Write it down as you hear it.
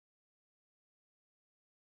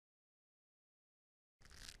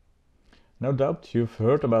No doubt you've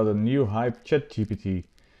heard about the new hype ChatGPT.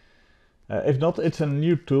 If not, it's a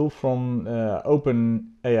new tool from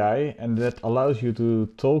OpenAI, and that allows you to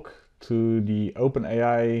talk to the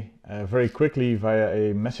OpenAI very quickly via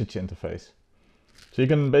a message interface. So you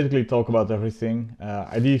can basically talk about everything,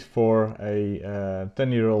 ideas for a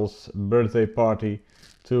 10-year-old's birthday party,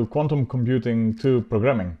 to quantum computing, to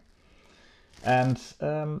programming. And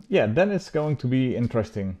yeah, then it's going to be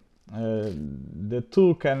interesting. The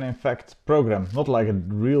tool can in fact program, not like a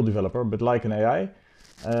real developer, but like an AI.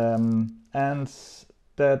 And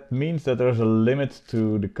that means that there's a limit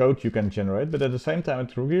to the code you can generate, but at the same time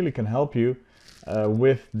it really can help you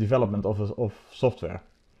with development of software.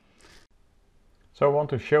 So I want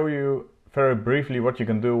to show you very briefly what you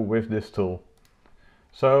can do with this tool.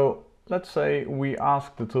 So let's say we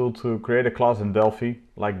ask the tool to create a class in Delphi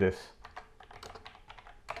like this.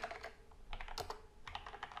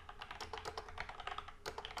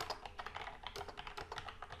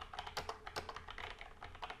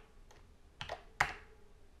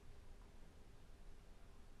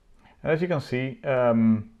 And as you can see,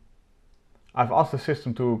 I've asked the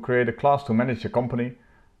system to create a class to manage a company.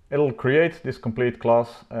 It'll create this complete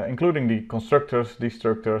class, including the constructors,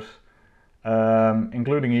 destructors,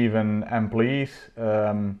 including even employees,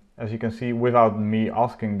 as you can see, without me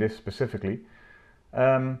asking this specifically.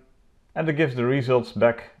 And it gives the results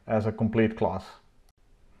back as a complete class.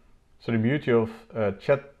 So the beauty of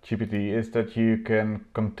ChatGPT is that you can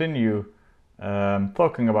continue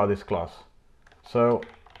talking about this class. So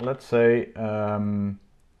let's say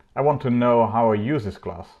I want to know how I use this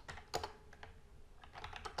class.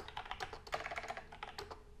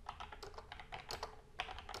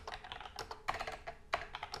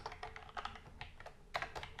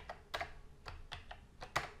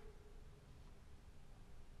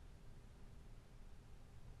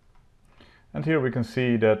 And here we can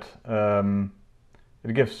see that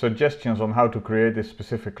it gives suggestions on how to create this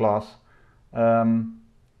specific class,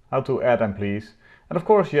 how to add employees. And of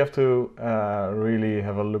course you have to really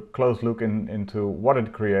have a close look into what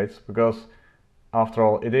it creates, because after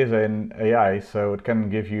all it is an AI, so it can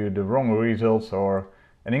give you the wrong results or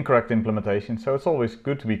an incorrect implementation, so it's always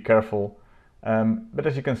good to be careful. But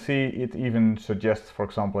as you can see, it even suggests, for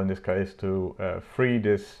example in this case, to free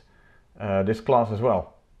this class as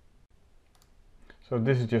well. So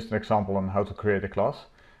this is just an example on how to create a class,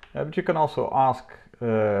 but you can also ask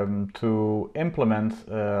to implement,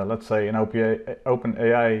 let's say, an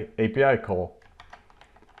OpenAI API call.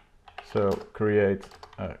 So create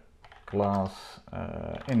a class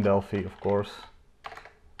in Delphi, of course,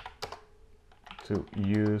 to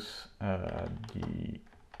use the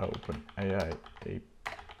OpenAI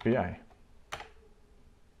API.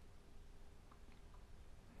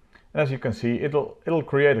 As you can see, it'll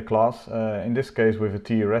create a class, in this case with a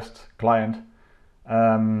TREST client,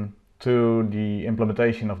 to the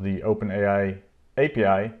implementation of the OpenAI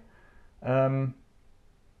API. And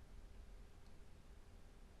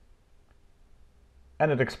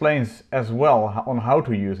it explains as well on how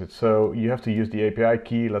to use it. So you have to use the API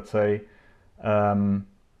key, let's say.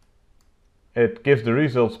 It gives the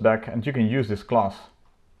results back and you can use this class.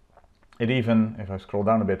 It even, if I scroll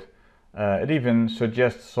down a bit, it even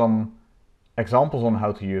suggests some examples on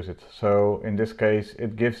how to use it. So in this case,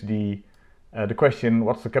 it gives the question,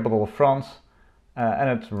 what's the capital of France? And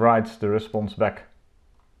it writes the response back.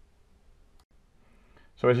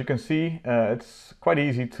 So as you can see, it's quite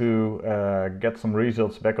easy to get some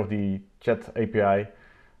results back of the Chat API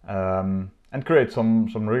and create some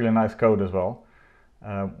really nice code as well.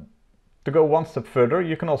 To go one step further,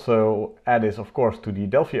 you can also add this, of course, to the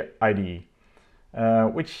Delphi IDE.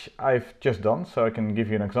 Which I've just done, so I can give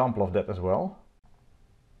you an example of that as well.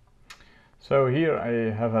 So here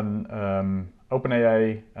I have an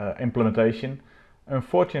OpenAI implementation.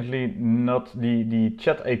 Unfortunately, the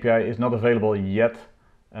Chat API is not available yet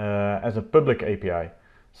as a public API.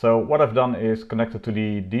 So what I've done is connected to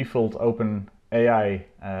the default OpenAI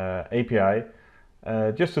API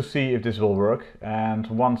just to see if this will work. And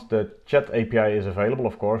once the Chat API is available,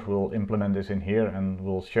 of course, we'll implement this in here and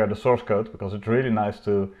we'll share the source code, because it's really nice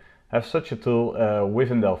to have such a tool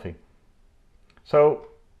within Delphi. So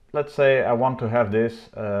let's say I want to have this.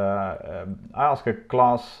 I ask a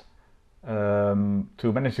class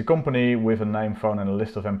to manage the company with a name, phone and a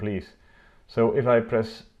list of employees. So if I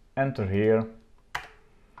press enter here,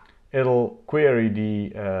 it'll query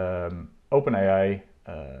the OpenAI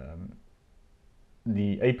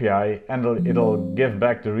the API, and it'll give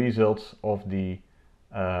back the results of the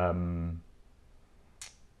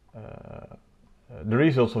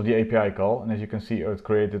API call. And as you can see, it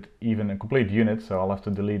created even a complete unit, so I'll have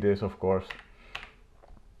to delete this, of course.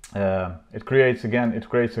 it creates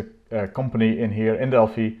a company in here in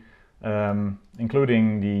Delphi,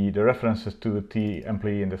 including the references to the T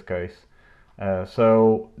employee in this case.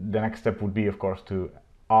 So the next step would be, of course, to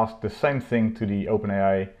ask the same thing to the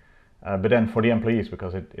OpenAI, but then for the employees,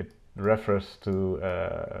 because it refers to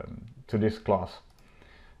this class.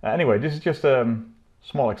 Anyway, this is just a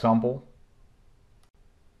small example.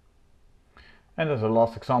 And as a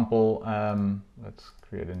last example, let's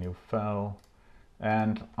create a new file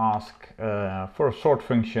and ask for a sort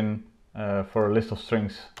function for a list of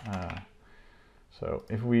strings. So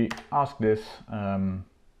if we ask this,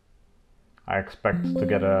 I expect to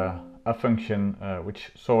get a function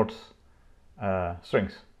which sorts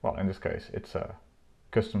strings. Well, in this case, it's a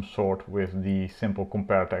custom sort with the simple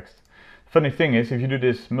compare text. Funny thing is, if you do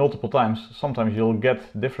this multiple times, sometimes you'll get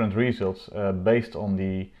different results based on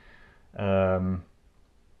the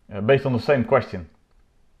same question.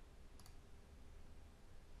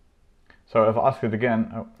 So if I ask it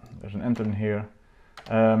again, oh, there's an enter in here,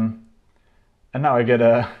 and now I get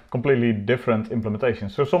a completely different implementation.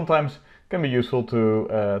 So sometimes it can be useful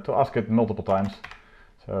to ask it multiple times.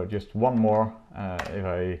 So just one more. If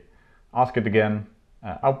I ask it again,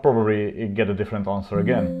 I'll probably get a different answer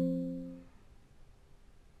again.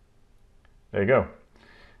 There you go.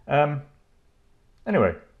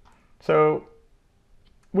 Anyway, so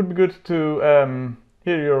would be good to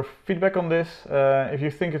hear your feedback on this if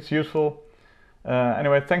you think it's useful.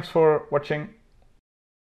 Anyway, thanks for watching.